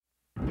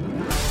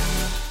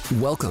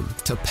Welcome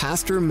to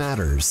Pastor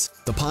Matters,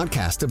 the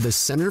podcast of the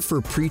Center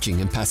for Preaching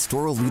and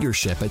Pastoral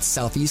Leadership at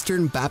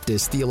Southeastern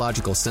Baptist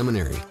Theological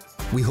Seminary.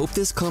 We hope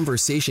this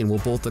conversation will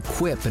both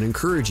equip and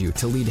encourage you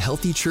to lead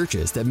healthy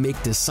churches that make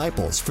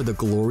disciples for the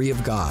glory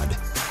of God.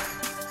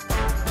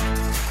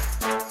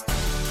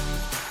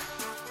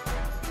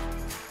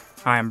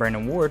 Hi, I'm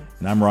Brandon Ward.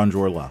 And I'm Ron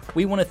Jorlock.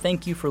 We want to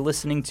thank you for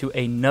listening to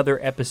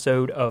another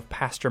episode of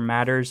Pastor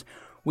Matters.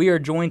 We are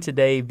joined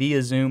today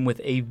via Zoom with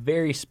a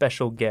very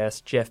special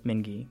guest, Jeff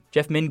Menge.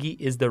 Jeff Menge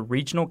is the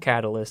Regional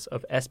Catalyst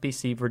of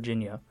SBC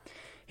Virginia.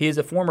 He is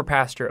a former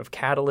pastor of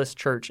Catalyst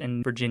Church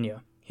in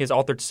Virginia. He has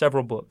authored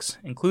several books,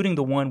 including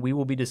the one we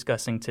will be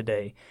discussing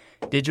today,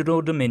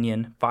 Digital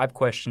Dominion, 5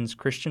 Questions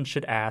Christians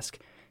Should Ask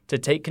to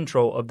Take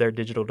Control of Their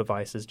Digital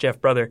Devices.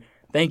 Jeff, brother,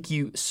 thank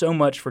you so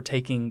much for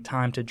taking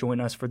time to join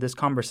us for this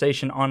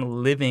conversation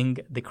on living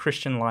the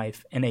Christian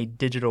life in a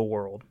digital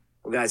world.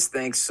 Well, guys,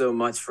 thanks so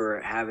much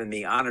for having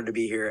me. Honored to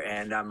be here,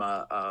 and I'm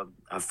a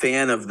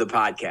fan of the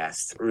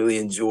podcast. Really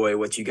enjoy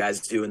what you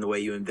guys do and the way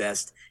you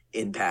invest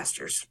in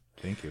pastors.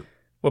 Thank you.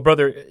 Well,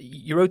 brother,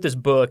 you wrote this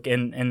book,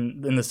 and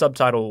in the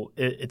subtitle,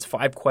 it's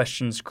 5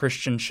 Questions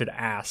Christians Should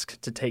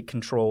Ask to Take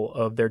Control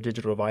of Their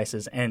Digital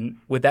Devices. And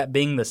with that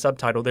being the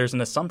subtitle, there's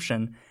an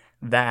assumption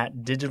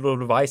that digital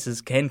devices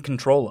can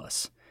control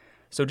us.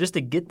 So just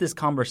to get this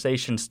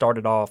conversation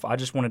started off, I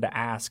just wanted to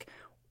ask,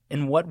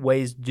 in what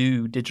ways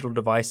do digital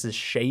devices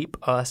shape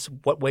us?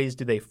 What ways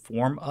do they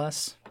form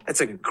us?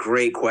 That's a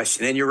great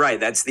question. And you're right.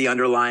 That's the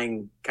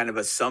underlying kind of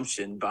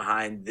assumption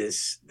behind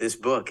this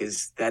book,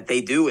 is that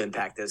they do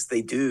impact us.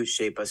 They do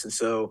shape us. And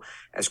so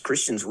as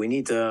Christians, we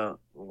need to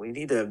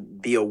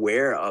be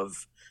aware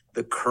of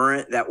the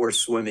current that we're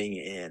swimming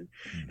in.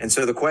 And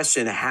so the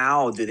question,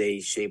 how do they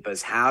shape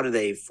us? How do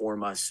they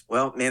form us?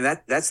 Well, man,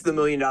 that's the $1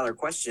 million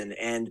question.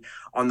 And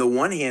on the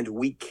one hand,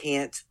 we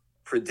can't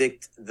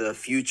predict the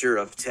future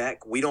of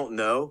tech. We don't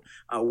know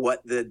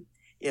what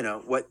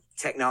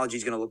technology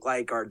is going to look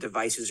like, our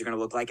devices are going to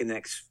look like in the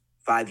next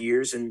 5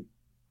 years. And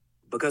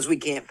because we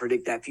can't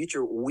predict that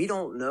future, we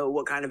don't know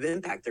what kind of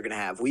impact they're going to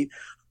have.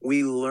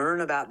 We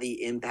learn about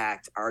the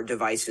impact our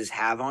devices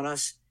have on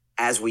us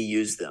as we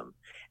use them.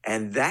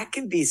 And that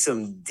can be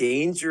some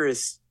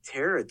dangerous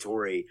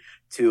territory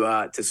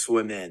to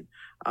swim in.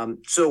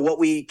 So what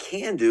we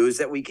can do is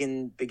that we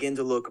can begin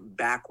to look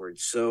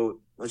backwards. So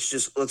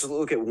let's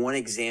look at one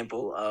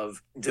example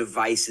of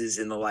devices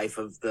in the life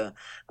of the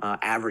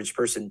average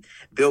person.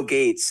 Bill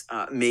Gates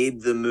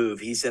made the move.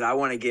 He said, I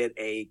want to get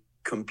a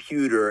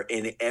computer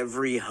in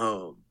every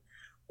home.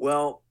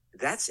 Well,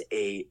 that's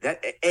a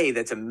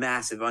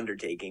massive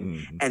undertaking.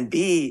 Mm-hmm. And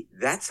B,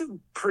 that's a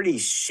pretty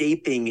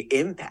shaping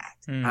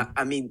impact.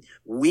 I mean,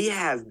 we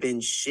have been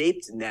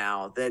shaped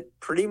now that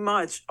pretty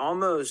much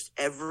almost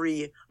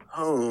every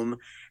home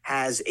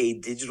has a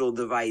digital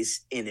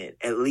device in it,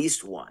 at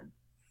least one.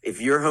 If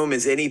your home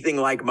is anything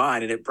like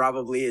mine, and it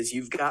probably is,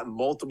 you've got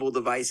multiple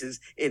devices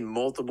in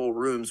multiple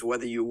rooms,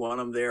 whether you want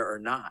them there or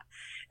not.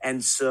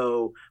 And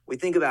so we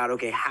think about,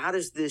 okay, how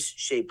does this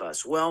shape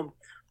us? Well,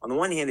 on the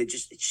one hand, it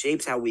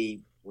shapes how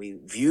we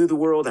view the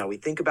world, how we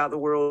think about the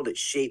world. It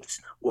shapes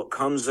what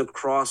comes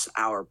across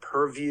our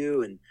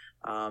purview and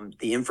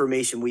the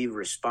information we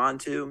respond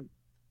to.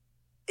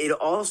 It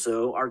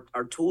also,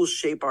 our tools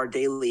shape our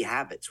daily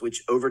habits,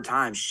 which over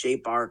time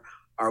shape our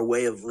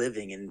way of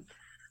living. And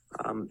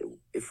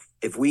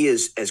if we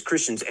as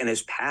Christians and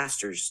as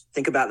pastors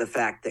think about the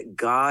fact that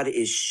God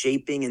is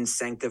shaping and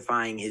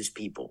sanctifying his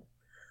people,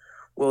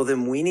 well,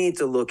 then we need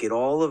to look at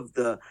all of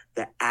the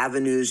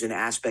avenues and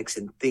aspects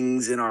and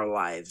things in our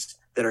lives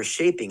that are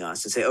shaping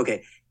us and say,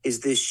 okay,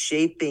 is this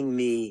shaping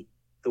me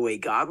the way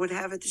God would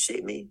have it to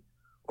shape me?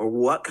 Or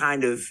what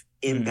kind of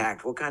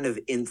impact, what kind of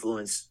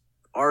influence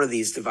are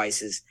these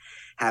devices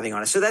having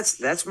on us? So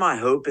that's my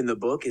hope in the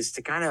book, is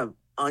to kind of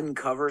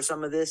uncover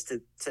some of this,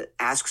 to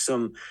ask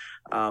some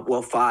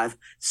 5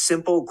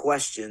 simple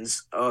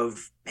questions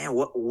of, man,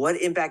 what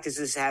impact is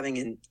this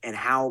having, and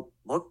how,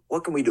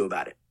 what can we do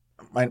about it?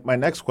 My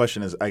next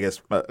question is, I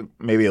guess,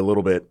 maybe a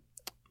little bit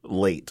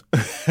late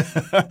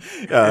because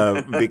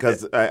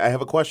I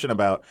have a question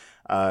about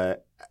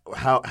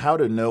how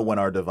to know when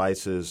our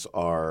devices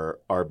are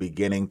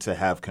beginning to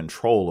have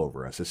control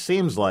over us. It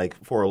seems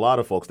like for a lot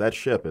of folks that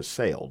ship has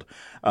sailed.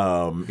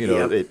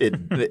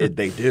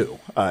 They do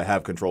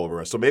have control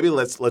over us. So maybe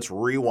let's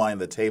rewind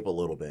the tape a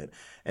little bit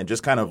and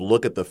just kind of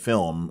look at the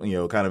film.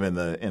 Kind of in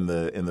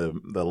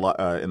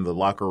the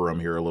locker room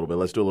here a little bit.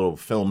 Let's do a little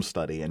film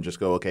study and just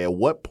go, okay, at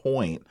what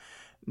point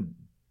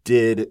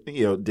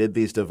did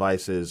these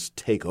devices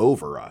take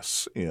over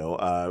us?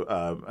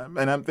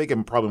 And I'm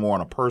thinking probably more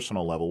on a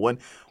personal level.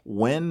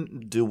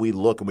 When do we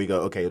look and we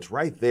go, okay, it's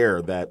right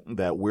there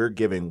that we're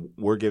giving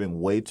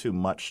way too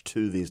much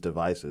to these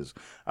devices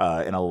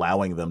and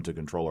allowing them to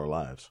control our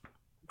lives?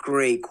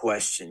 Great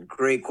question.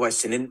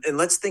 And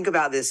let's think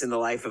about this in the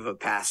life of a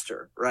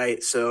pastor,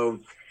 right? So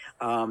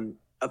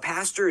a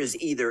pastor is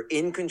either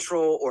in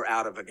control or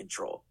out of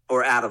control.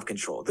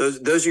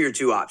 Those are your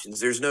two options.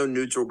 There's no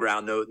neutral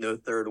ground, no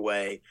third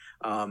way.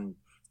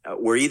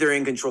 we're either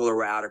in control or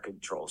we're out of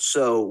control.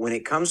 So when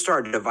it comes to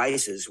our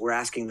devices, we're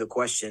asking the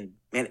question,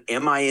 man,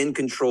 am I in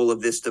control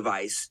of this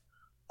device,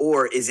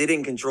 or is it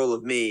in control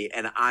of me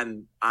and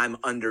I'm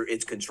under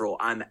its control?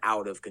 I'm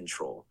out of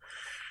control.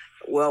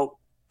 Well,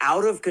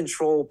 out of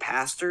control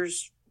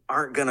pastors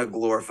aren't going to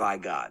glorify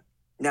God.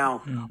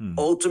 Now,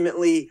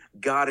 ultimately,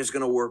 God is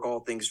going to work all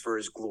things for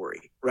his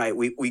glory, right?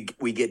 We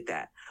get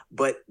that.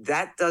 But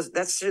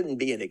that shouldn't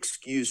be an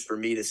excuse for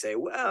me to say,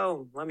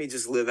 well, let me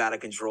just live out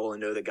of control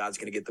and know that God's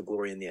going to get the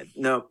glory in the end.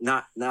 No,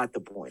 not the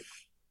point.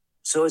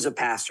 So as a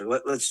pastor,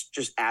 let's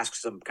just ask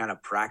some kind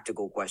of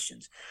practical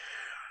questions.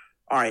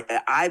 All right,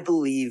 I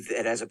believe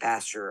that as a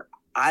pastor,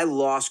 I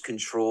lost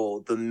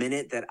control the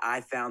minute that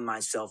I found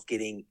myself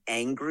getting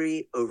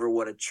angry over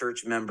what a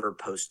church member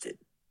posted.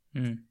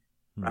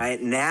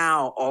 Right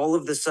now, all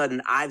of a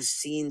sudden, I've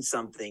seen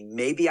something.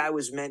 Maybe I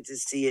was meant to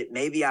see it.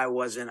 Maybe I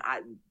wasn't.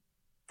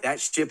 That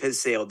ship has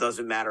sailed.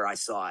 Doesn't matter. I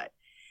saw it.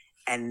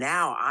 And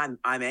now I'm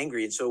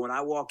angry. And so when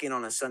I walk in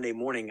on a Sunday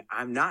morning,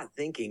 I'm not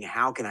thinking,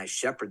 how can I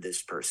shepherd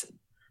this person?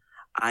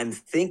 I'm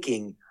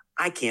thinking,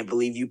 I can't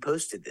believe you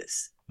posted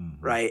this.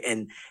 Right.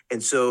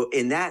 And so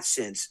in that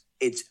sense,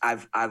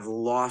 I've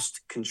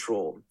lost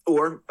control.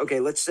 Or, okay,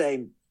 let's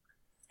say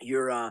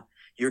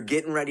you're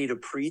getting ready to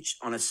preach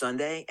on a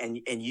Sunday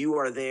and you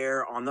are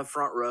there on the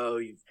front row.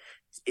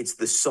 It's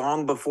the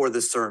song before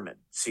the sermon.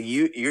 So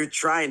you're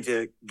trying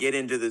to get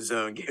into the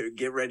zone,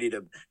 get ready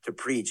to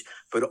preach.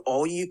 But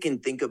all you can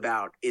think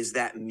about is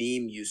that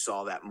meme you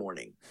saw that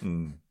morning.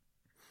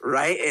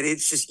 Right. And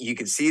it's just, you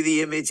can see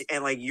the image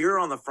and like you're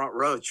on the front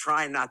row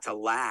trying not to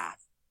laugh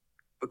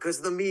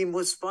because the meme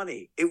was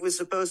funny. It was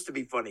supposed to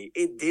be funny.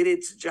 It did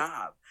its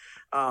job.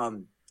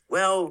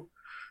 Well,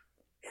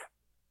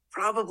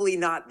 probably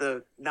not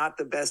the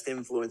best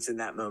influence in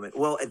that moment.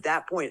 Well, at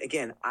that point,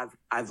 again,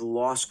 I've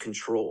lost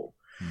control.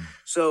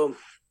 So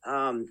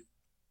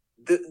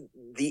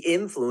the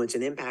influence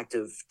and impact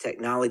of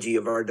technology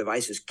of our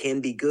devices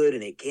can be good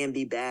and it can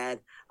be bad.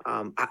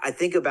 I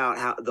think about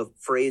how the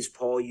phrase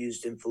Paul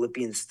used in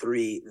Philippians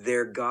 3,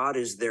 their God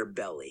is their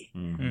belly.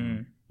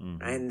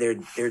 And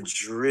they're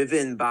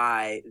driven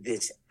by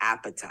this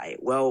appetite.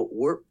 Well,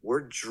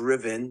 we're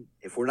driven,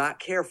 if we're not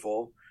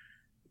careful,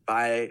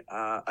 by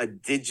a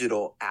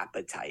digital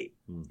appetite.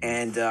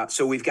 And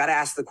so we've got to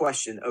ask the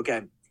question,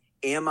 okay,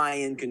 am I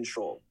in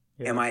control?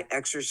 Yeah. Am I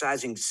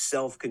exercising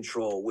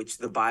self-control, which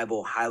the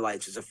Bible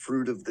highlights as a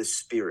fruit of the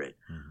Spirit?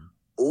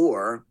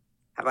 Or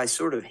have I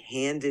sort of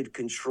handed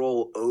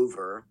control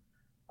over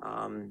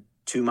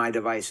to my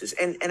devices?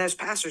 And as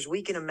pastors,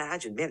 we can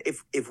imagine, man,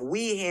 if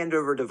we hand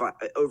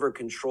over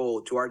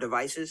control to our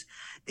devices,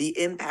 the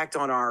impact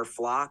on our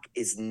flock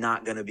is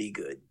not going to be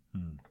good.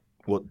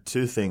 Well,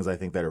 two things I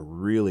think that are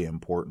really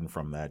important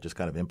from that, just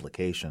kind of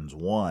implications.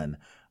 One,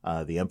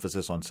 the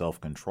emphasis on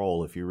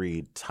self-control. If you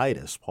read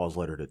Titus, Paul's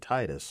letter to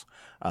Titus,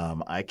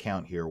 I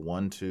count here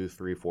 1, 2,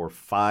 3, 4,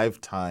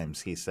 5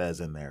 times he says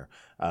in there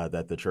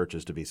that the church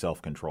is to be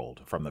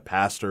self-controlled, from the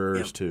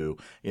pastors to,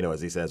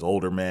 as he says,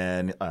 older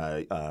men,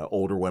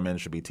 older women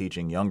should be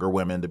teaching younger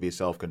women to be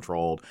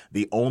self-controlled.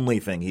 The only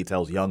thing he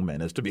tells young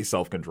men is to be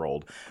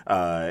self-controlled.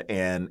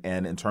 And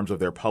in terms of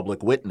their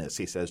public witness,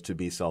 he says to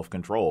be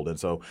self-controlled. And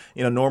so,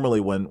 normally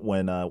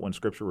when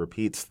Scripture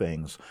repeats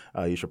things,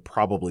 you should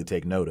probably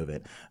take note of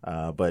it.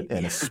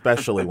 And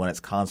especially when it's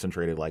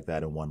concentrated like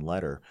that in one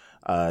letter.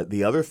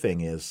 The other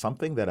thing is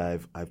something that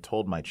I've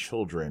told my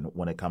children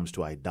when it comes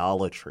to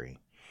idolatry.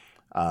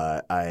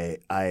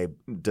 I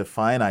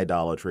define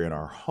idolatry in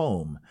our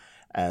home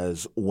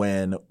as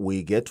when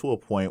we get to a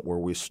point where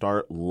we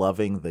start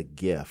loving the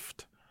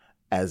gift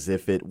as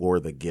if it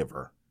were the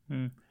giver.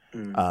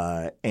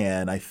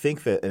 And I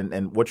think that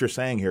and what you're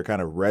saying here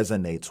kind of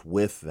resonates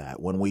with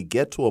that. When we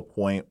get to a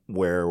point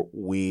where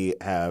we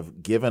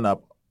have given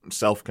up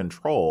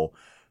self-control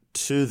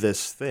to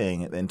this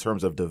thing in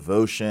terms of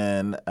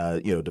devotion,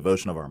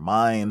 devotion of our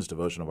minds,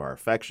 devotion of our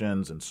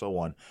affections, and so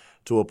on,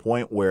 to a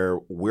point where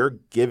we're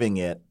giving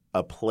it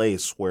a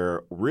place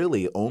where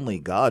really only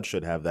God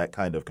should have that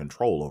kind of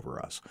control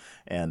over us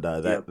and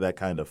that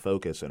kind of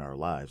focus in our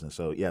lives. And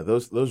so,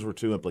 those were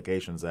two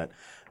implications that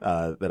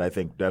I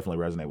think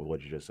definitely resonate with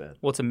what you just said.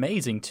 Well, it's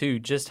amazing, too,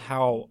 just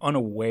how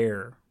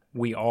unaware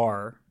we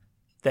are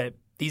that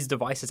these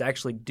devices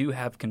actually do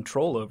have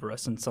control over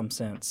us in some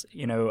sense.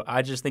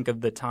 I just think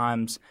of the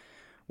times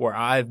where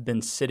I've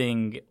been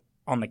sitting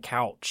on the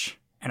couch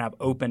and I've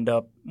opened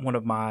up one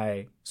of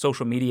my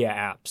social media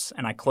apps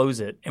and I close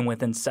it, and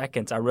within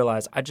seconds I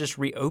realize I just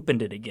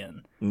reopened it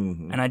again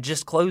and I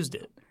just closed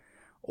it.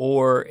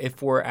 Or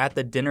if we're at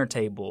the dinner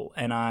table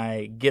and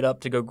I get up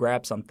to go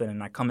grab something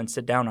and I come and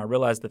sit down, I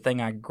realize the thing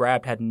I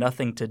grabbed had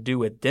nothing to do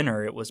with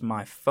dinner. It was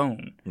my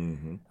phone.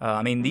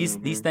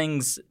 These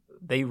things,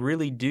 they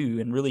really do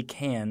and really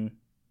can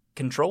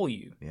control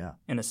you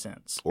in a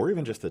sense. Or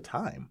even just the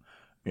time.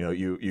 You know,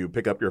 you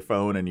pick up your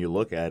phone and you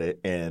look at it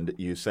and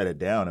you set it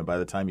down, and by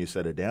the time you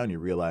set it down, you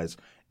realize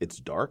it's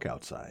dark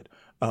outside.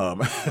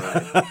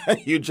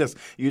 You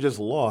just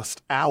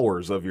lost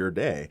hours of your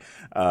day,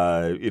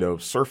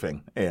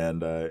 surfing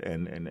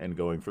and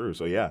going through.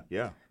 So yeah.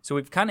 So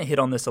we've kind of hit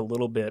on this a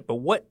little bit, but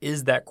what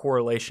is that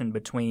correlation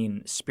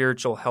between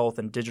spiritual health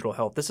and digital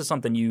health? This is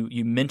something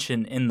you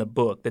mention in the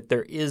book, that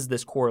there is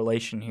this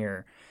correlation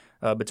here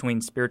between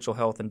spiritual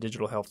health and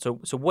digital health.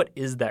 So what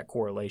is that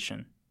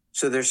correlation?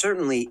 So there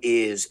certainly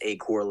is a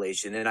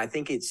correlation, and I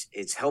think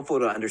it's helpful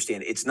to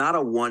understand it's not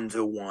a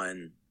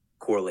one-to-one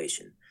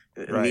correlation.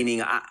 Right.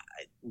 Meaning,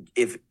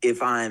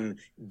 if I'm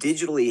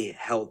digitally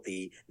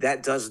healthy,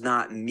 that does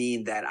not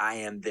mean that I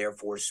am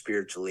therefore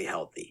spiritually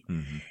healthy.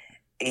 Mm-hmm.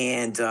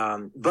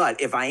 And but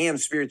if I am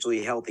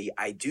spiritually healthy,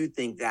 I do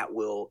think that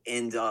will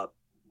end up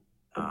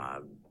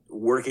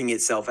working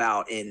itself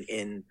out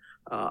in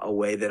a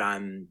way that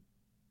I'm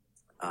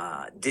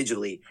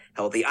digitally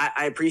healthy.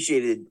 I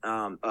appreciated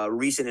a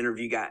recent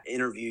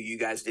interview you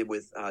guys did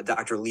with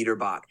Dr.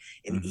 Liederbach,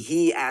 and mm-hmm.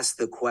 he asked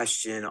the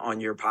question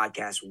on your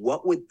podcast,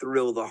 what would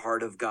thrill the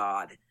heart of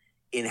God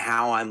in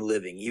how I'm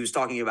living? He was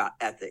talking about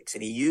ethics,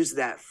 and he used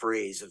that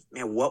phrase of,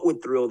 man, what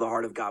would thrill the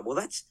heart of God?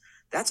 Well,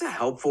 that's a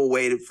helpful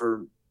way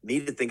for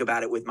me to think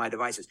about it with my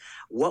devices.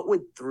 What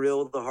would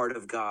thrill the heart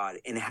of God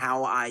in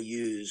how I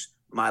use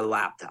my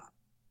laptop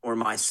or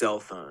my cell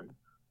phone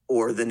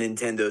or the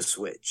Nintendo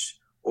Switch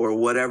or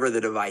whatever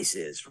the device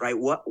is, right?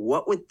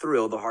 What would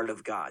thrill the heart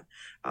of God?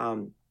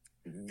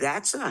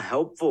 That's a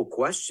helpful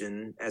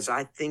question as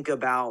I think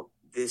about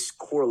this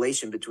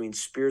correlation between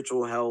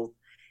spiritual health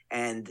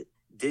and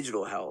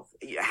digital health.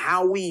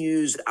 How we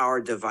use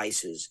our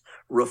devices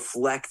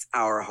reflect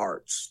our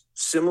hearts,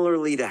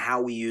 similarly to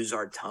how we use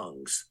our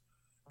tongues,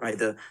 right?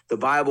 The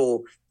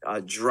Bible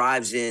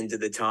drives into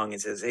the tongue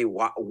and says, hey,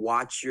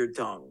 watch your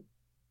tongue.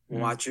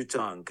 Watch your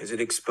tongue because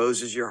it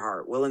exposes your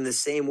heart. Well, in the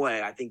same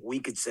way, I think we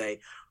could say,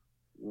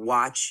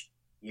 watch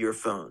your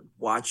phone,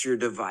 watch your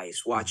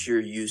device, watch your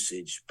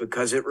usage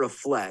because it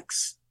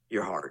reflects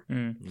your heart.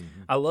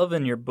 Mm-hmm. I love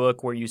in your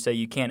book where you say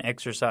you can't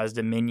exercise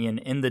dominion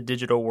in the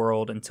digital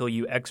world until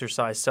you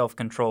exercise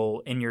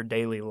self-control in your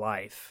daily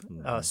life.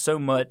 Mm-hmm. So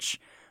much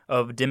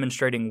of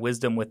demonstrating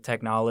wisdom with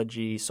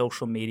technology,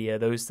 social media,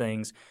 those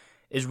things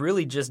is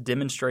really just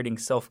demonstrating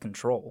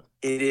self-control.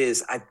 It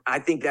is. I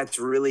think that's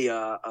really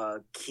a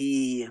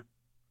key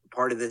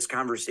part of this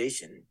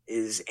conversation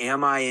is,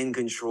 am I in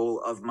control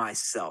of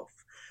myself?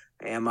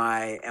 Am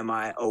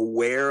I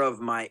aware of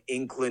my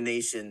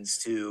inclinations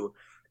to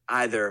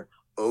either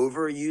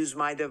overuse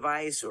my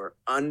device or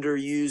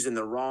underuse in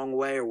the wrong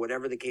way or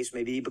whatever the case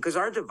may be? Because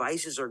our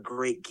devices are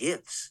great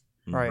gifts,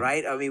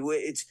 right? I mean,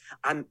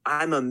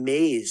 I'm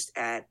amazed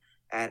at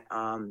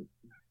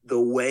the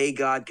way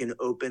God can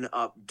open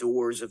up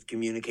doors of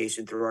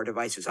communication through our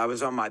devices. I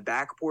was on my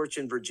back porch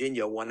in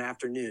Virginia one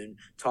afternoon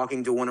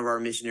talking to one of our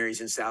missionaries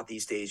in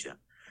Southeast Asia.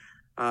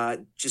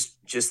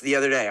 Just the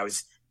other day, I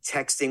was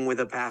texting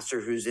with a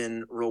pastor who's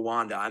in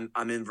Rwanda.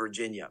 I'm in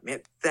Virginia. Man,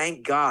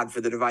 thank God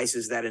for the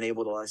devices that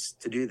enabled us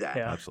to do that.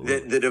 Yeah,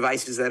 absolutely. The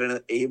devices that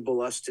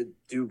enable us to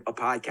do a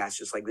podcast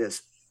just like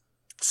this.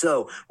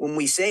 So when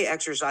we say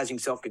exercising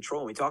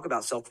self-control, when we talk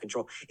about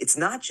self-control, it's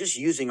not just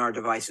using our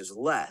devices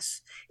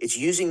less, it's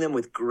using them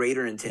with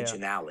greater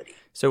intentionality. Yeah.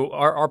 So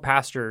our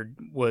pastor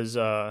was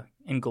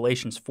in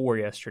Galatians 4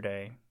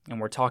 yesterday,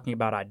 and we're talking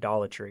about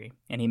idolatry.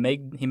 And he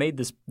made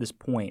this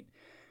point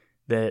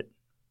that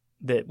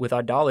with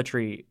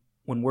idolatry,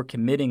 when we're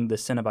committing the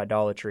sin of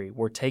idolatry,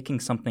 we're taking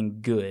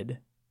something good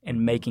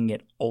and making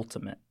it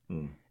ultimate.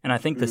 And I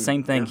think the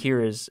same thing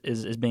here is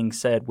being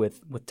said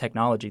with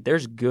technology.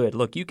 There's good.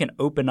 Look, you can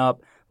open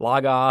up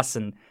Logos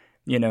and,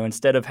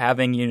 instead of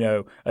having,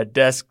 a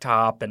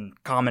desktop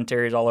and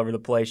commentaries all over the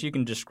place, you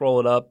can just scroll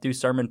it up, do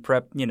sermon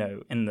prep,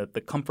 in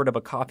the comfort of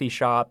a coffee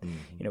shop.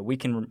 Mm-hmm. We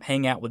can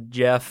hang out with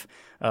Jeff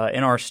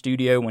in our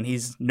studio when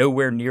he's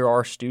nowhere near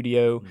our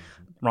studio.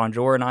 Mm-hmm.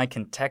 Ronjor and I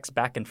can text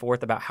back and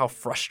forth about how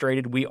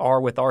frustrated we are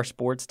with our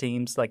sports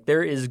teams. Like,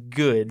 there is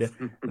good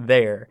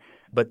there.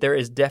 But there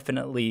is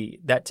definitely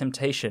that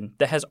temptation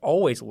that has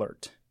always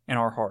lurked in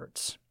our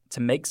hearts to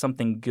make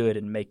something good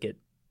and make it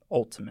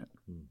ultimate.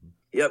 Mm-hmm.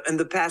 Yep, and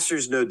the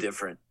pastor's no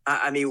different.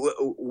 I mean,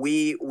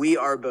 we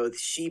are both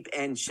sheep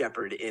and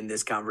shepherd in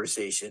this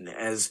conversation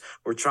as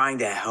we're trying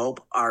to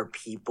help our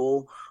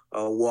people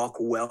walk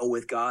well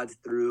with God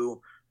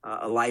through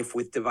a life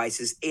with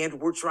devices, and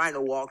we're trying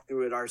to walk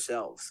through it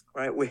ourselves,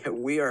 right?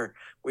 We are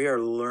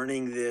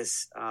learning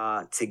this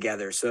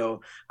together. So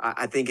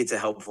I think it's a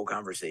helpful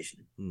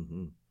conversation.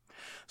 Mm-hmm.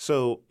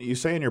 So you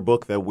say in your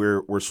book that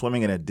we're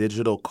swimming in a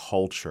digital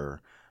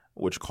culture,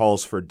 which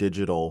calls for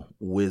digital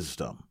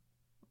wisdom.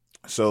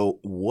 So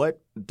what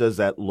does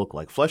that look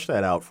like? Flesh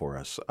that out for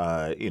us.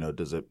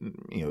 Does it?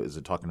 Is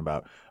it talking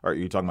about? Are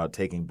you talking about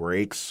taking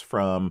breaks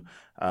from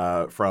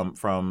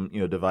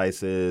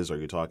devices? Are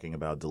you talking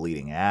about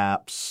deleting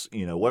apps?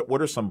 What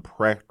are some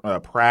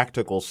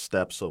practical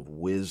steps of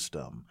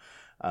wisdom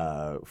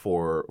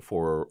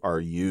for our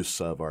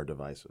use of our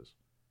devices?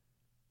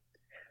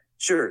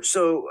 Sure.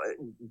 So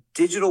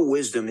digital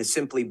wisdom is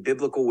simply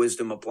biblical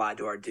wisdom applied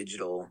to our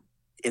digital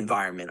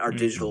environment, our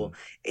digital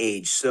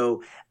age.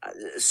 So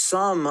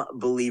some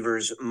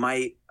believers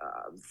might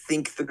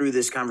think through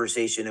this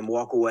conversation and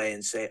walk away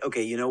and say,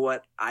 okay, you know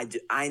what?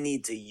 I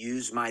need to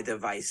use my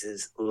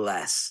devices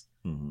less.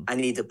 I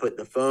need to put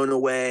the phone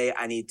away.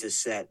 I need to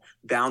set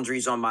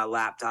boundaries on my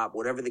laptop,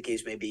 whatever the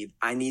case may be.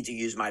 I need to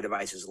use my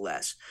devices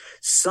less.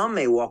 Some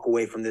may walk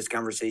away from this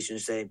conversation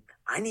and say,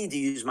 I need to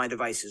use my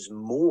devices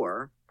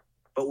more,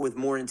 but with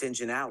more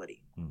intentionality.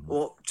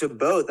 Well, to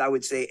both, I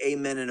would say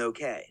amen and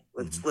okay.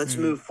 Let's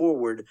move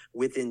forward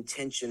with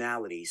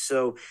intentionality.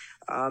 So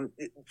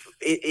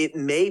it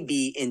may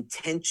be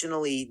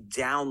intentionally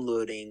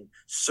downloading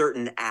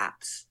certain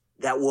apps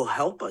that will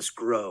help us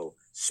grow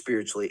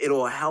spiritually.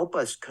 It'll help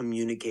us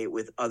communicate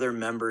with other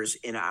members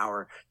in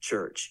our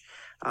church.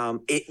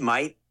 It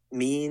might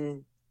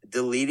mean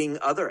deleting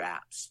other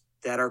apps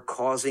that are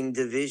causing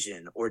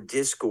division or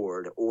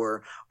discord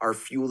or are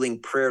fueling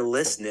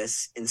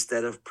prayerlessness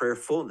instead of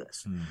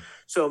prayerfulness.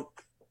 So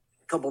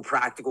a couple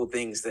practical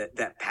things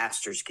that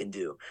pastors can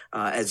do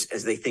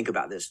as they think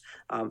about this.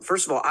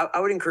 First of all, I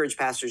would encourage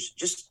pastors,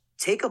 just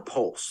take a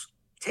pulse.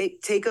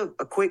 Take a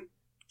quick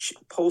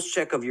pulse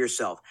check of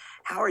yourself.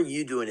 How are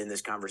you doing in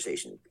this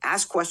conversation?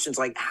 Ask questions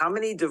like, how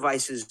many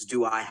devices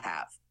do I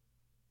have?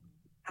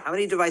 How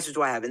many devices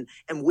do I have?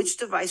 And which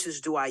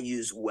devices do I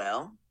use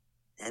well?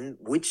 And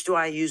which do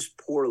I use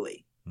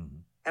poorly?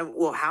 And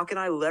well, how can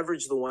I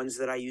leverage the ones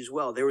that I use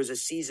well? There was a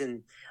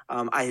season,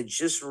 I had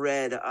just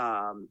read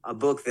a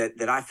book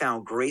that I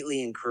found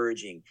greatly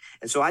encouraging.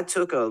 And so I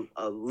took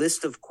a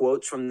list of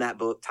quotes from that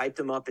book, typed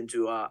them up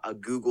into a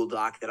Google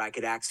Doc that I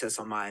could access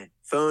on my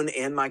phone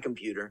and my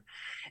computer.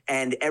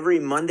 And every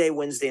Monday,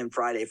 Wednesday, and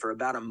Friday for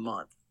about a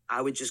month,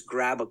 I would just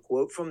grab a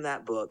quote from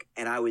that book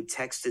and I would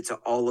text it to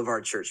all of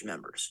our church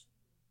members.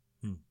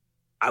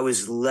 I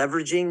was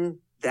leveraging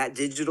that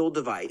digital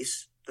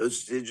device,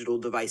 those digital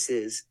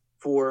devices,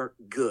 for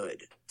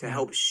good, to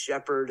help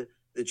shepherd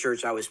the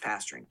church I was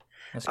pastoring.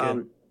 That's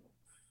good.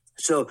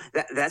 So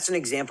that's an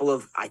example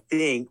of, I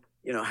think,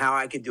 how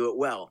I could do it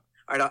well.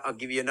 All right, I'll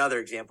give you another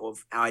example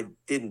of how I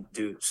didn't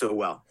do so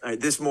well. All right,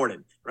 this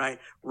morning, right?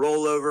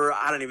 Roll over.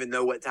 I don't even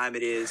know what time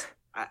it is.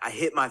 I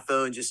hit my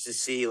phone just to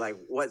see, like,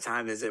 what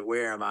time is it?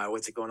 Where am I?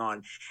 What's it going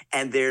on?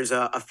 And there's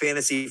a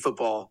fantasy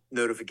football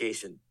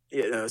notification,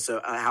 so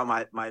how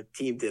my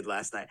team did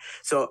last night.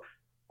 So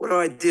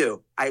what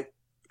do?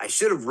 I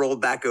should have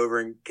rolled back over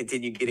and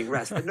continued getting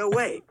rest, but no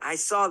way. I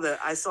saw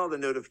the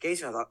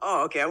notification. I thought,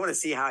 oh, okay, I want to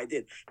see how I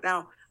did.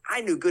 Now,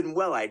 I knew good and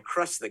well I had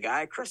crushed the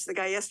guy. I crushed the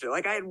guy yesterday.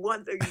 Like, I had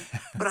won,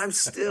 but I'm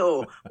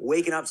still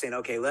waking up saying,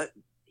 okay,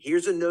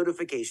 here's a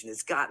notification.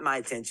 It's got my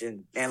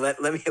attention, and let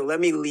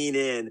me lean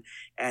in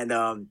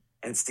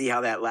and see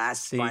how that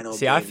final.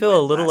 See, I feel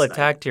a little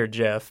attacked here,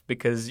 Jeff,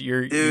 because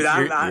you're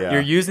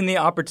using the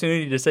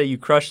opportunity to say you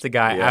crushed the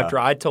guy after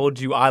I told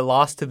you I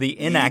lost to the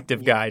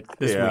inactive guy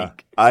this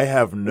week. I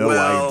have no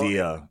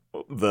idea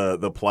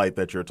the plight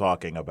that you're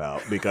talking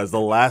about, because the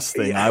last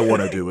thing I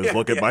want to do is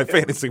look at my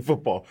fantasy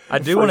football. I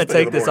do want to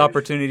take this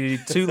opportunity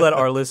to let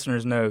our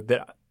listeners know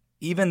that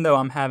even though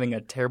I'm having a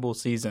terrible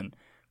season,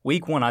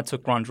 week 1 I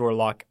took Ron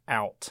Jorlock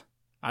out.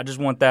 I just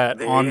want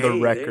that on the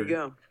record. There you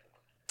go.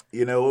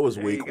 It was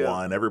week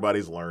 1.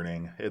 Everybody's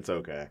learning. It's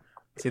okay.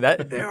 See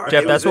that,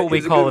 Jeff? That's what we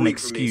call an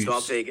excuse. Me, so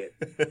I'll take it.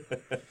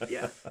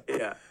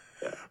 Yeah.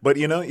 But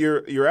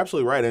you're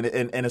absolutely right,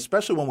 and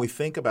especially when we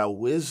think about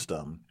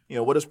wisdom,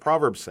 what does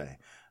Proverbs say?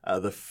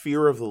 The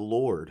fear of the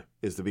Lord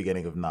is the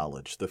beginning of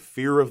knowledge. The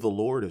fear of the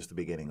Lord is the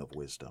beginning of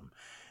wisdom.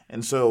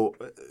 And so,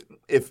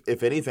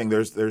 if anything,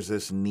 there's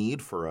this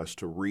need for us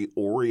to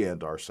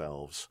reorient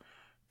ourselves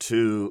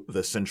to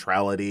the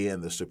centrality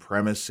and the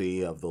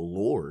supremacy of the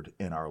Lord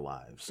in our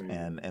lives.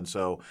 And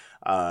so,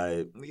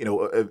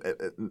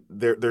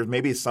 there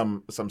may be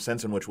some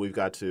sense in which we've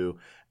got to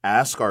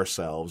ask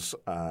ourselves,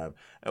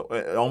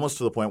 almost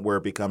to the point where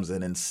it becomes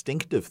an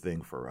instinctive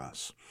thing for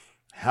us.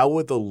 How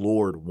would the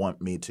Lord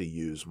want me to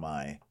use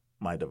my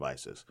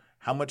devices?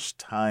 How much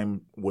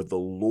time would the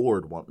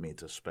Lord want me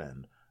to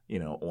spend,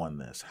 on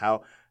this?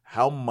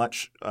 How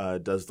much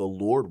does the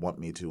Lord want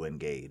me to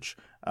engage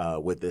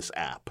with this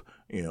app,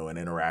 and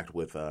interact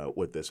with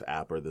this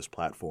app or this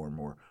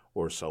platform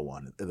or so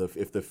on?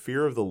 If the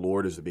fear of the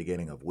Lord is the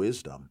beginning of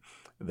wisdom,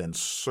 then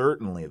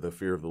certainly the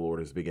fear of the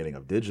Lord is the beginning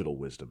of digital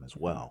wisdom as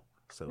well.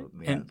 So,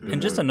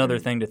 and just another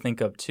thing to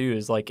think of too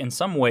is, like, in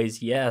some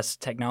ways, yes,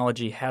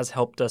 technology has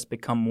helped us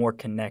become more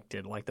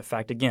connected. Like the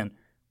fact, again,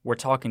 we're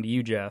talking to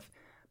you, Jeff.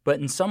 But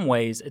in some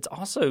ways, it's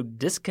also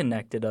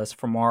disconnected us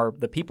from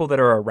the people that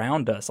are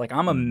around us. Like,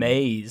 I'm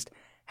amazed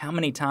how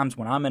many times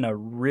when I'm in a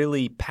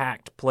really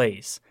packed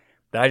place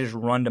that I just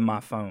run to my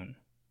phone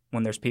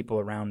when there's people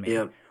around me.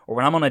 Yeah. Or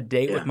when I'm on a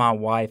date with my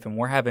wife and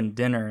we're having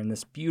dinner in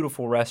this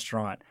beautiful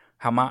restaurant,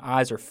 how my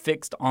eyes are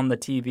fixed on the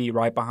TV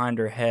right behind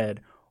her head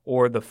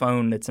or the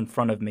phone that's in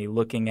front of me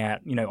looking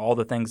at, all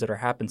the things that are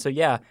happening. So,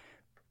 yeah,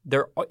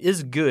 there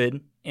is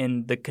good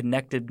in the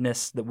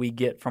connectedness that we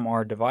get from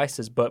our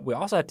devices, but we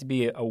also have to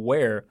be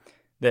aware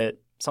that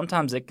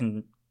sometimes it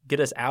can get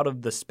us out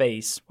of the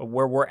space of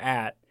where we're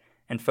at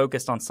and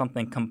focused on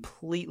something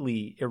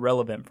completely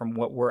irrelevant from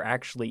what we're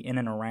actually in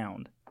and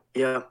around.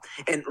 Yeah,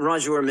 and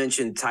Rajor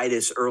mentioned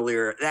Titus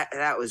earlier.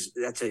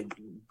 That's a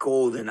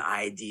golden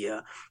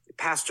idea.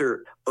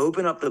 Pastor,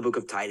 open up the book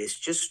of Titus,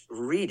 just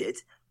read it,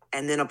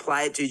 and then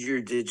apply it to your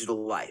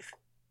digital life,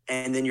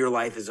 and then your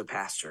life as a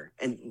pastor.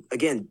 And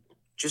again,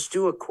 just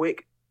do a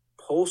quick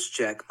pulse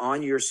check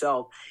on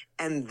yourself,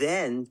 and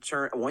then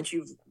once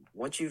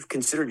you've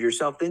considered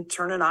yourself, then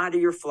turn an eye to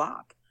your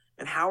flock.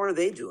 And how are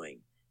they doing?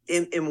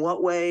 In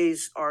what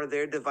ways are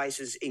their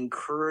devices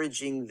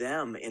encouraging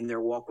them in their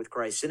walk with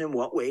Christ? And in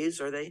what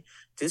ways are they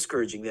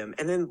discouraging them?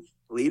 And then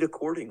lead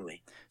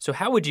accordingly. So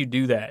how would you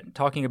do that?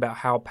 Talking about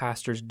how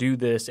pastors do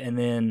this and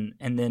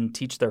then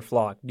teach their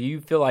flock. Do you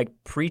feel like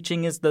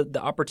preaching is the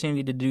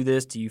opportunity to do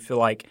this? Do you feel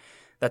like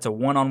that's a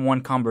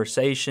one-on-one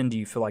conversation? Do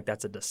you feel like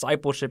that's a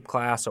discipleship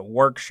class, a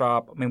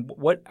workshop? I mean,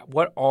 what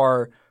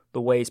are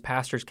the ways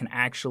pastors can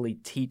actually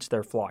teach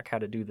their flock how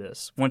to do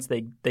this once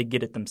they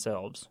get it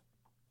themselves?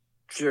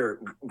 Sure.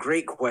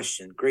 Great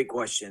question.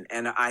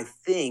 And I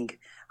think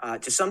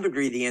to some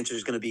degree, the answer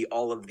is going to be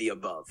all of the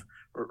above,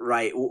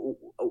 right?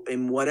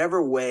 In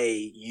whatever way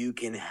you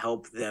can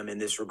help them in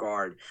this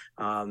regard,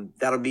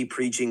 that'll be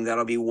preaching,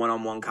 that'll be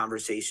one-on-one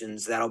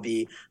conversations, that'll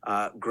be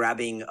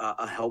grabbing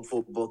a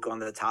helpful book on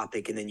the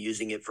topic and then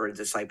using it for a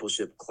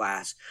discipleship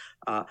class.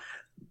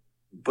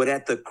 But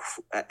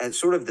at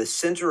sort of the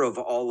center of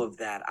all of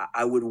that,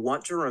 I would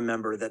want to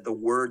remember that the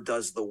word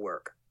does the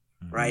work,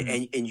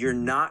 right? And you're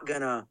not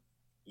gonna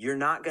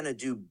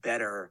do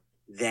better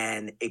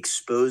than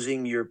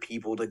exposing your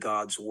people to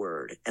God's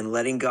word and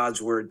letting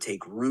God's word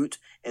take root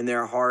in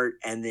their heart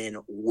and then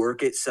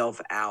work itself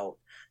out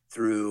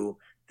through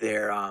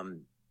their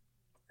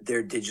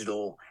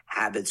digital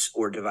habits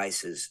or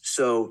devices.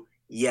 So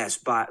yes,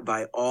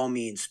 by all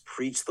means,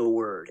 preach the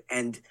word.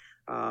 And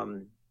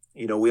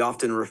we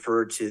often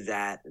refer to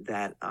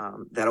that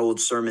old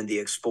sermon, the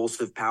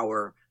expulsive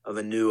power of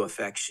a new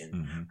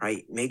affection,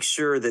 right? Make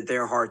sure that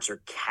their hearts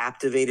are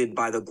captivated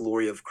by the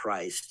glory of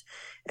Christ.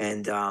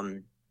 And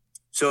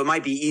so it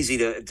might be easy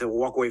to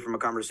walk away from a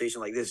conversation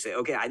like this and say,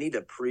 okay, I need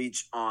to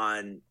preach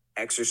on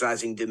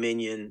exercising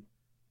dominion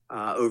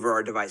over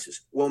our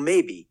devices. Well,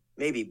 maybe,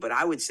 but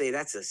I would say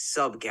that's a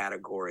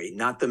subcategory,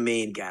 not the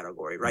main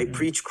category, right?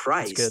 Preach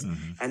Christ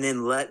and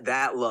then let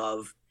that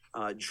love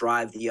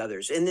drive the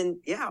others. And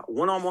then,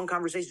 one-on-one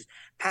conversations.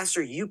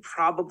 Pastor, you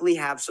probably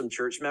have some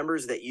church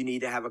members that you need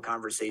to have a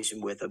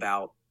conversation with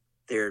about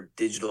their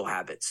digital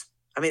habits.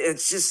 I mean,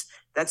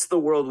 that's the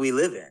world we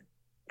live in.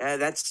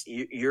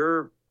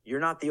 You're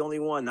not the only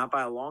one, not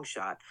by a long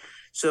shot.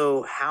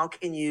 So how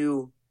can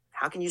you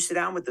sit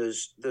down with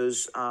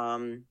those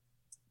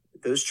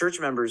church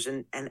members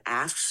and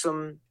ask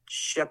some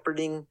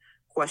shepherding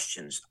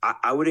questions?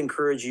 I would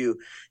encourage you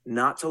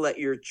not to let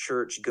your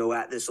church go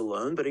at this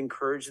alone, but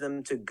encourage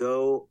them to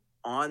go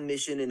on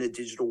mission in a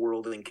digital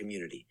world and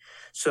community.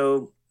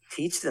 So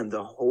teach them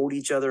to hold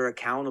each other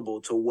accountable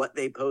to what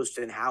they post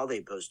and how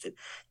they post it.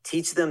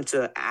 Teach them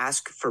to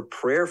ask for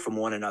prayer from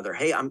one another.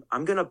 Hey, I'm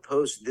going to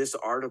post this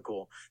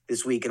article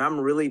this week, and I'm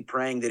really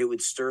praying that it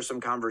would stir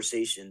some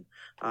conversation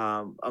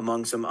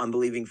among some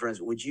unbelieving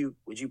friends. Would you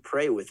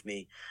pray with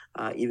me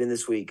even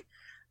this week?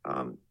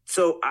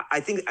 So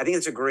I think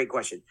it's a great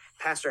question.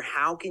 Pastor,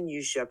 how can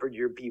you shepherd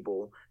your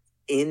people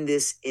in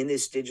this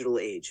digital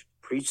age?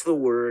 Preach the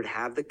word,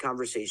 have the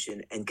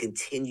conversation, and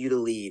continue to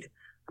lead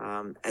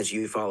as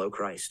you follow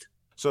Christ.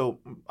 So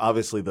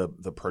obviously the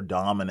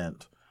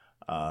predominant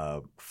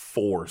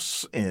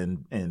force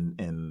in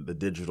the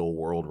digital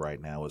world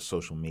right now is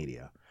social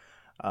media.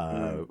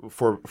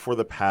 For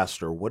the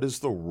pastor, what is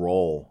the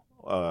role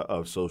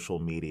of social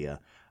media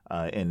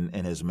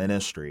in his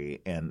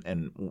ministry,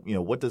 and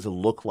what does it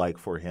look like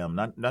for him,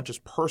 not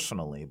just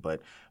personally,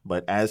 but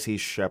as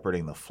he's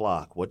shepherding the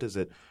flock? What does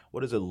it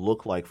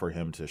look like for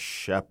him to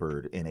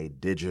shepherd in a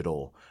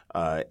digital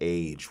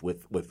age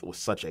with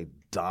such a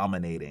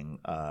dominating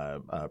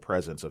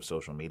presence of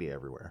social media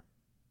everywhere?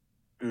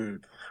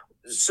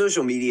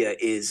 Social media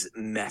is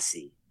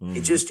messy.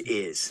 It just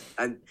is.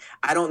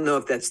 I don't know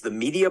if that's the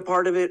media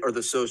part of it or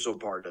the social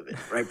part of it,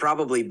 right?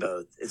 Probably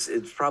both.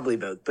 It's probably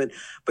both, but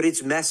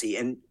it's messy.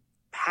 And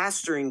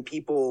pastoring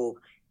people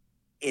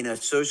in a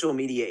social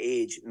media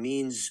age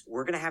means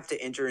we're going to have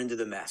to enter into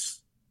the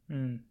mess.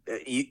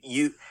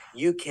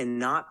 You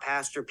cannot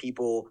pastor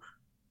people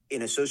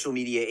in a social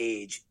media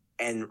age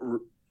and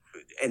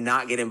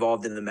not get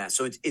involved in the mess.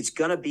 So it's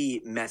going to be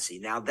messy.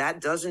 Now,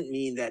 that doesn't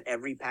mean that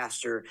every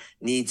pastor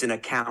needs an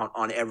account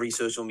on every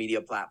social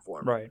media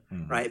platform. Right.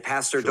 Right.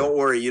 Pastor, Don't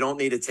worry. You don't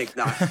need a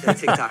TikTok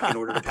in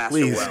order to pastor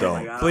Please well.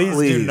 don't. Please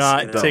do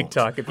not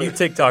TikTok. If you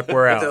TikTok,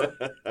 we're out.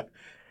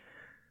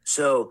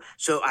 So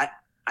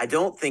I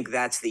don't think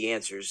that's the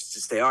answer, is to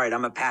say, all right,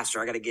 I'm a pastor,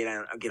 I got to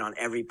get on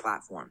every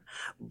platform.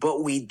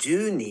 But we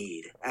do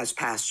need, as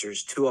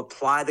pastors, to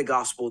apply the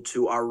gospel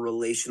to our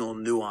relational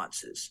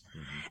nuances.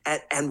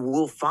 And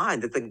we'll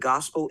find that the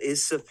gospel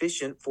is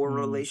sufficient for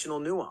relational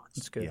nuance.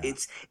 That's good.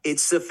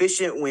 It's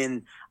sufficient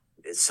when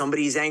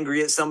somebody's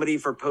angry at somebody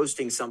for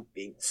posting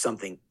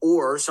something,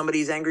 or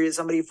somebody's angry at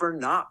somebody for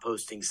not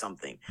posting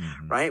something,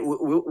 right?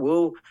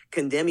 We'll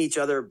condemn each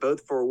other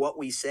both for what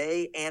we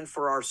say and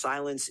for our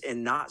silence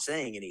and not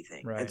saying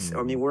anything. Right.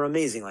 I mean, we're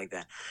amazing like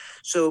that.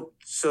 So,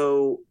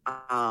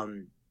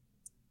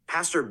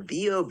 Pastor,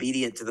 be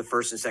obedient to the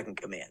first and second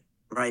command,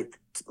 right?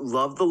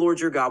 Love the Lord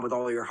your God with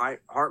all your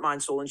heart,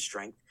 mind, soul, and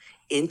strength.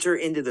 Enter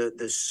into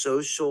the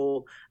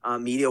social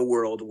media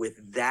world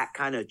with that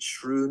kind of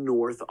true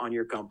north on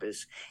your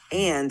compass,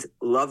 and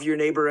love your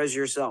neighbor as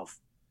yourself,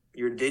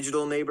 your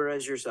digital neighbor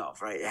as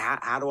yourself, right?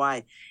 How do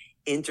I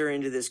enter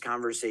into this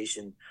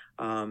conversation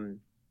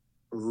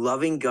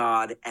loving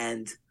God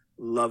and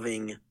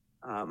loving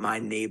my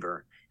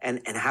neighbor? And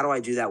how do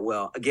I do that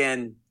well?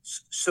 Again,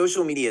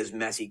 social media is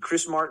messy.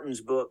 Chris Martin's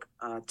book,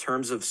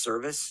 Terms of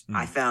Service,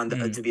 I found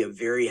to be a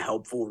very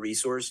helpful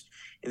resource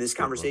in this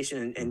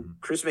conversation. And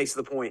Chris makes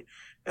the point,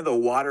 and the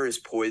water is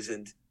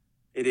poisoned.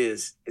 It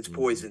is. It's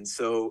poisoned.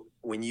 So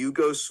when you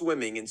go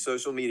swimming in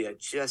social media,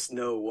 just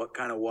know what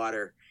kind of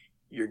water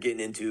you're getting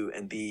into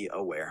and be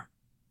aware.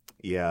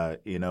 Yeah,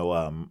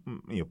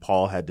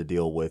 Paul had to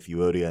deal with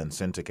Euodia and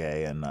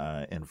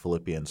Syntyche in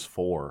Philippians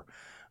 4.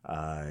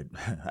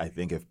 I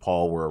think if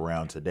Paul were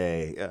around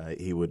today,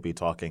 he would be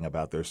talking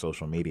about their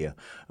social media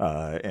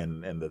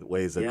and the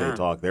ways that they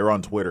talk. They're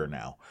on Twitter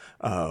now,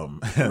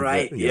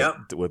 right?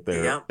 With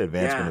their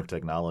advancement of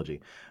technology.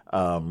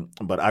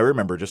 But I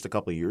remember just a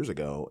couple of years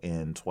ago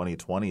in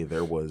 2020,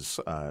 there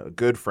was a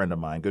good friends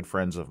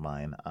of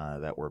mine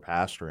that were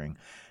pastoring.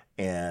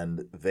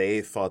 And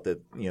they thought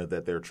that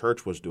that their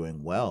church was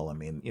doing well. I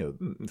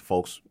mean,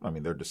 folks. I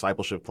mean, their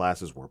discipleship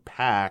classes were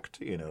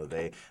packed.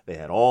 They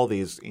had all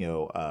these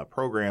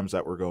programs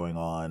that were going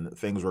on.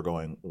 Things were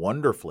going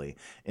wonderfully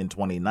in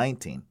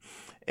 2019,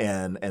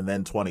 and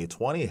then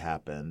 2020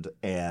 happened,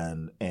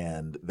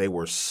 and they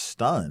were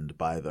stunned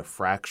by the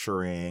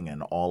fracturing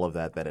and all of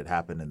that had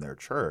happened in their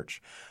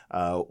church.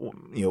 I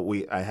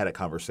had a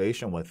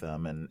conversation with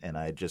them, and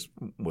I just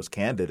was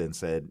candid and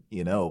said,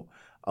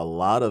 a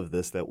lot of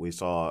this that we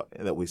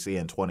see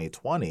in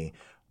 2020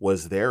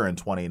 was there in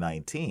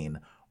 2019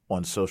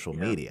 on social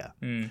media.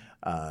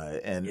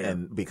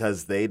 And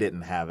because they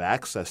didn't have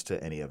access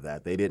to any of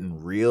that, they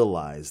didn't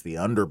realize the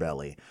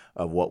underbelly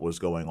of what was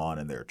going on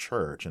in their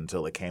church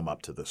until it came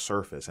up to the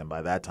surface. And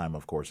by that time,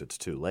 of course, it's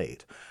too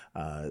late.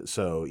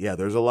 So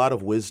there's a lot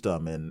of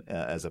wisdom in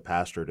as a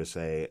pastor to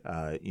say,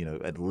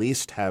 at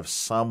least have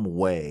some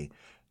way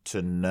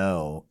to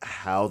know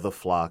how the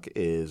flock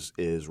is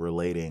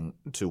relating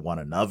to one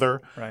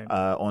another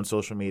on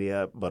social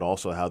media, but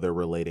also how they're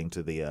relating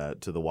to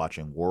the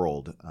watching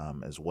world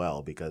as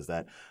well, because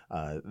there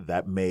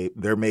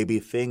may be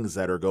things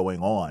that are going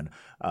on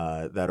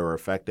that are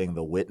affecting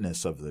the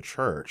witness of the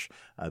church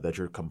that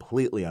you're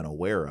completely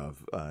unaware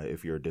of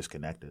if you're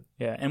disconnected.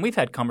 Yeah, and we've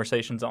had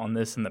conversations on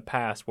this in the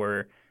past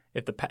where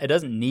it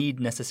doesn't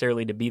need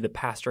necessarily to be the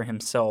pastor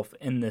himself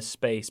in this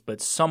space, but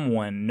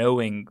someone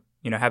knowing,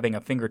 having a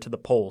finger to the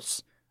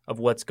pulse of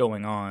what's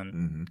going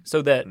on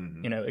so that,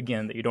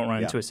 again, that you don't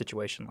run into a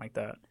situation like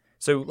that.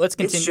 So let's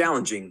continue. It's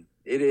challenging.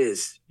 It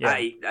is. Yeah.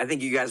 I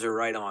think you guys are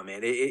right on, man.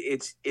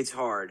 It's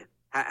hard.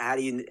 How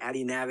do you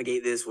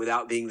navigate this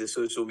without being the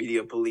social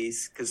media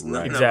police? Because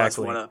none of us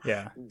want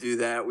to do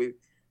that.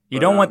 You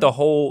don't want the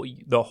whole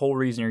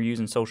reason you're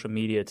using social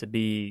media to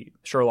be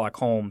Sherlock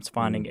Holmes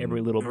finding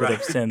every little bit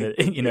of sin that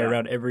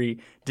around every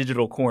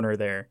digital corner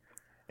there.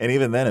 And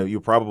even then,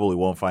 you probably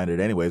won't find it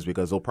anyways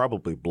because they'll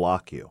probably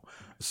block you.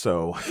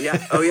 So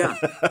that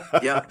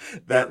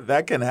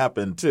can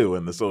happen too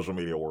in the social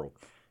media world.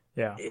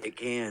 Yeah, it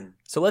can.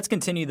 So let's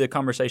continue the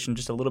conversation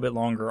just a little bit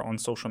longer on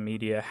social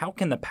media. How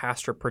can the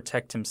pastor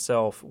protect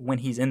himself when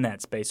he's in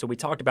that space? So we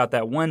talked about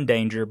that one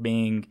danger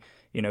being,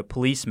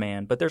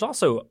 policeman, but there's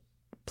also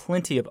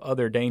plenty of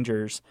other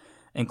dangers,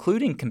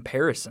 including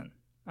comparison.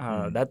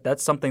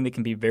 That's something that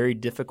can be very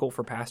difficult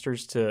for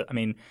pastors to. I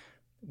mean,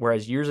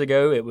 whereas years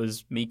ago it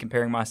was me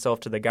comparing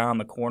myself to the guy on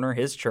the corner,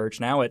 his church.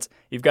 Now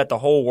you've got the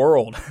whole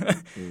world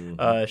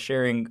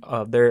sharing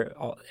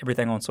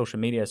everything on social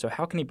media. So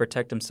how can he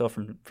protect himself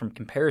from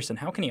comparison?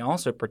 How can he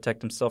also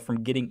protect himself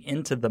from getting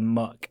into the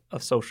muck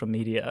of social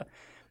media?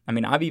 I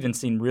mean, I've even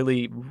seen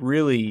really,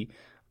 really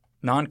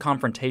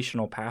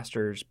non-confrontational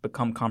pastors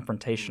become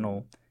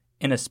confrontational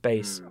in a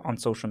space on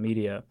social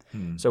media.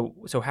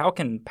 So how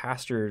can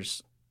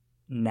pastors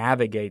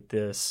navigate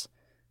this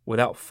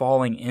without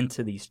falling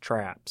into these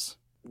traps?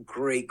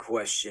 Great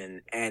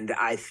question. And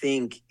I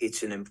think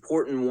it's an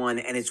important one,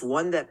 and it's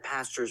one that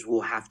pastors will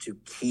have to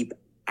keep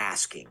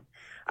asking.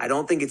 I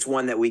don't think it's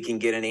one that we can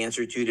get an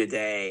answer to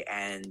today,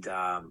 and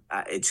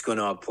it's going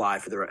to apply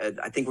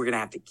I think we're going to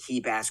have to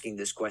keep asking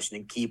this question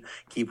and keep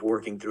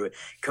working through it.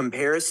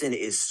 Comparison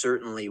is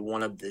certainly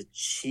one of the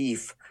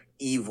chief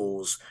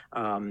evils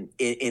in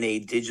a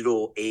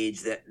digital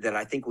age that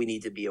I think we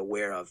need to be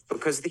aware of,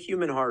 because the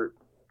human heart,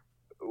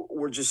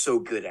 we're just so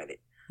good at it.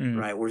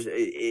 right? Where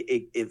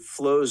it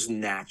flows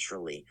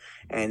naturally.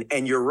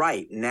 And you're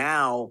right.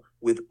 Now,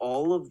 with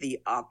all of the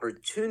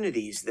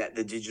opportunities that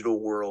the digital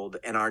world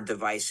and our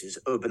devices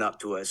open up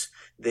to us,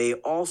 they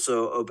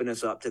also open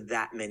us up to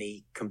that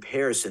many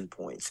comparison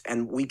points.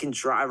 And we can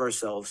drive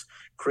ourselves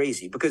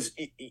crazy because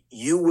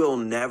you will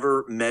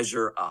never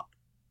measure up.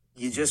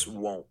 You just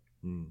won't.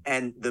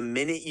 And the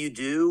minute you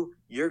do,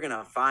 you're going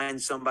to find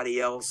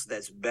somebody else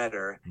that's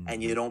better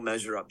and you don't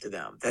measure up to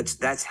them.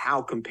 That's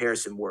how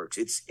comparison works.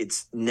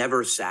 It's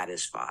never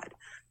satisfied,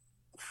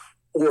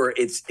 or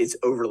it's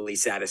overly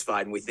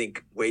satisfied and we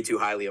think way too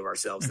highly of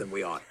ourselves than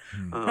we ought.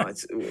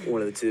 It's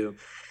one of the two.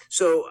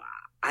 So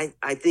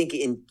I think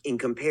in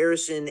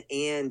comparison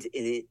and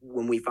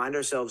when we find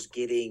ourselves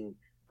getting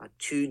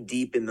too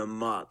deep in the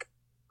muck,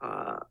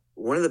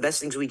 one of the best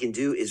things we can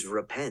do is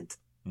repent,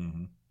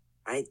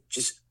 right?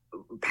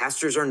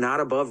 Pastors are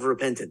not above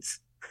repentance.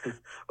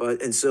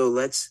 And so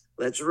let's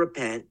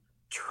repent,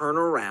 turn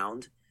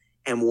around,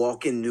 and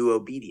walk in new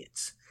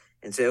obedience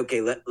and say,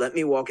 okay, let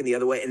me walk in the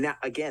other way. And that,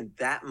 again,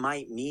 that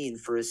might mean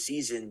for a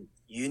season,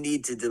 you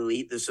need to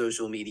delete the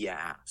social media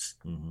apps.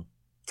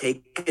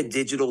 Take a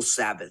digital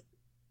Sabbath.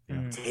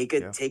 Take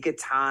a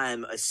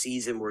time, a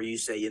season where you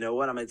say, you know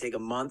what, I'm going to take a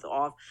month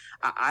off.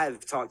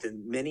 I've talked to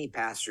many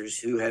pastors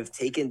who have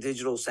taken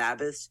digital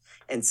Sabbaths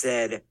and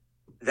said,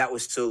 that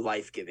was so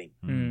life-giving.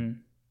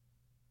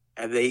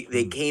 And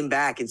they came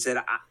back and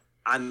said,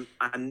 I'm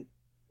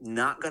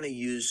not going to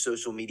use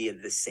social media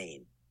the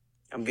same.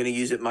 I'm going to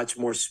use it much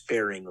more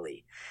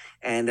sparingly.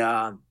 And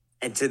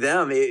to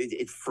them,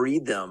 it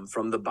freed them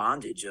from the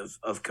bondage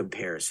of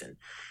comparison.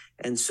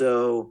 And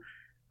so,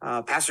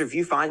 Pastor, if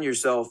you find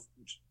yourself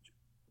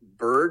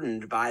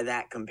burdened by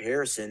that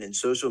comparison and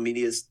social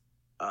media is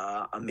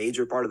a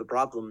major part of the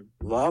problem,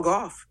 log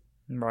off.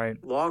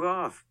 Right. Log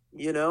off,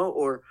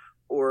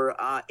 or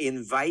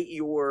invite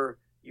your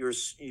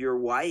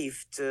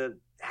wife to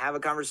have a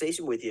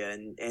conversation with you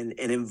and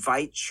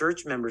invite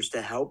church members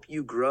to help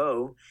you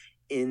grow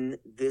in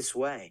this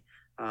way.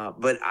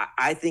 But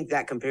I think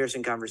that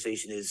comparison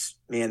conversation is,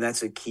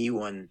 that's a key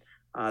one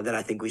that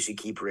I think we should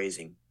keep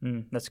raising.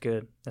 That's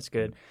good. That's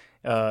good.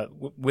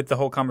 With the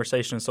whole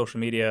conversation on social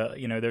media,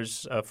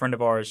 there's a friend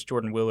of ours,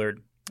 Jordan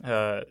Willard,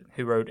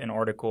 who wrote an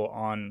article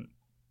on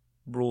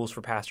rules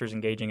for pastors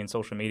engaging in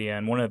social media.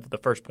 And one of the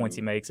first points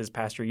he makes is,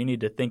 Pastor, you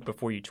need to think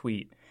before you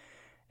tweet.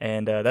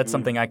 And that's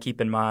something I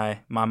keep in my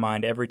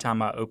mind every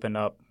time I open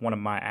up one of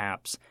my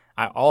apps.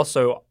 I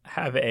also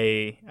have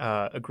a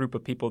group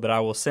of people that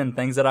I will send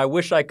things that I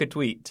wish I could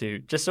tweet to,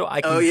 just so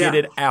I can get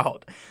it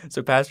out.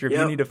 So, Pastor, if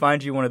you need to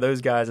find you one of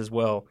those guys as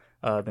well,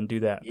 then do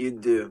that. You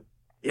do.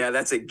 Yeah,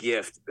 that's a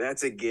gift.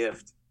 That's a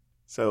gift.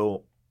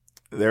 So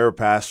there are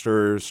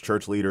pastors,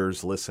 church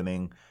leaders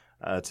listening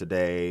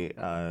today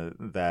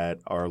that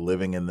are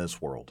living in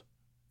this world.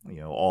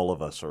 All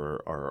of us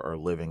are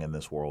living in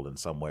this world in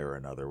some way or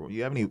another. Do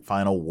you have any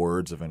final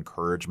words of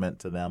encouragement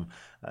to them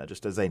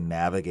just as they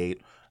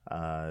navigate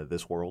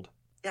this world?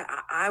 Yeah,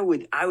 I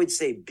would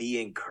say be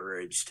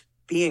encouraged.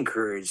 Be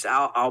encouraged.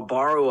 I'll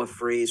borrow a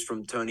phrase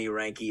from Tony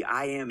Reinke.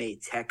 I am a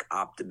tech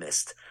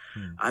optimist.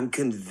 I'm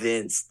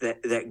convinced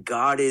that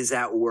God is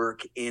at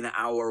work in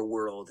our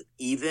world,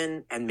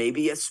 even and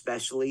maybe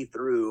especially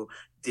through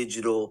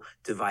digital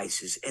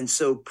devices. And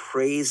so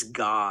praise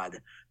God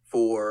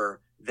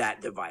for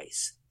that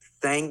device.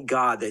 Thank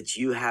God that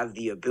you have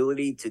the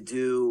ability to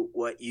do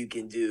what you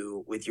can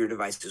do with your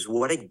devices.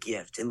 What a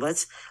gift. And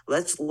let's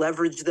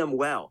leverage them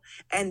well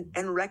and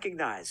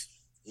recognize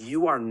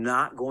you are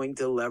not going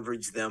to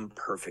leverage them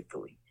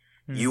perfectly.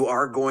 You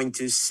are going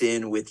to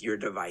sin with your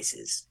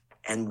devices.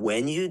 And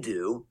when you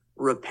do,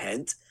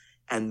 repent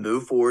and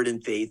move forward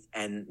in faith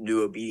and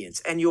new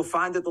obedience. And you'll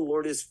find that the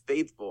Lord is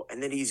faithful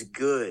and that he's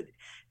good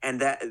and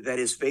that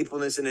his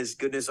faithfulness and his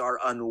goodness are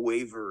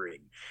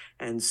unwavering.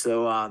 And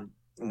so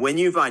when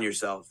you find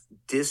yourself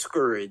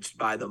discouraged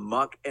by the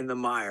muck and the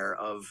mire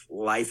of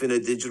life in a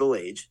digital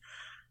age,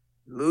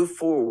 move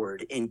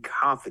forward in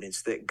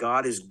confidence that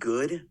God is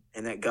good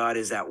and that God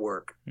is at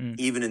work,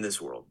 even in this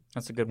world.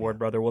 That's a good word,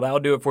 brother. Well, that'll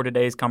do it for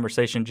today's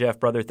conversation. Jeff,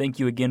 brother, thank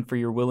you again for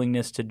your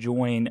willingness to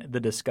join the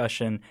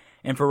discussion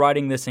and for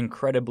writing this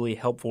incredibly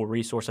helpful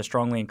resource. I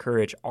strongly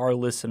encourage our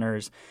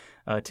listeners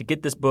to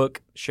get this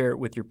book, share it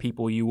with your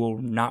people. You will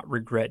not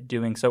regret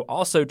doing so.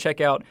 Also,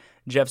 check out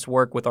Jeff's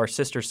work with our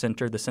sister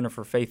center, the Center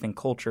for Faith and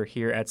Culture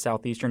here at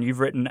Southeastern. You've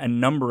written a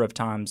number of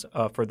times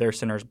for their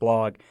center's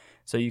blog,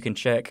 so you can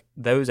check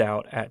those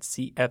out at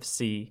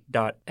cfc.sebts.edu.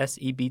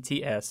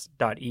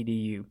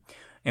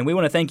 And we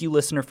want to thank you,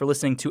 listener, for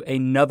listening to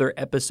another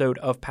episode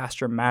of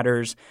Pastor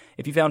Matters.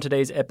 If you found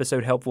today's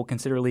episode helpful,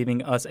 consider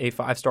leaving us a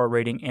 5-star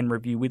rating and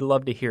review. We'd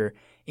love to hear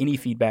any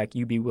feedback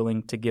you'd be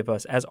willing to give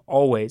us. As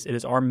always, it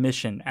is our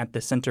mission at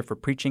the Center for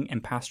Preaching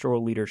and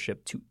Pastoral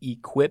Leadership to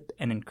equip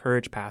and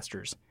encourage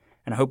pastors.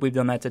 And I hope we've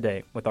done that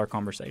today with our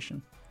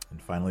conversation. And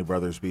finally,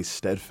 brothers, be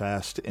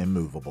steadfast,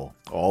 immovable,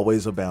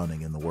 always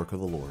abounding in the work of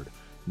the Lord,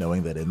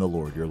 knowing that in the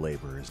Lord your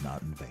labor is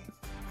not in vain.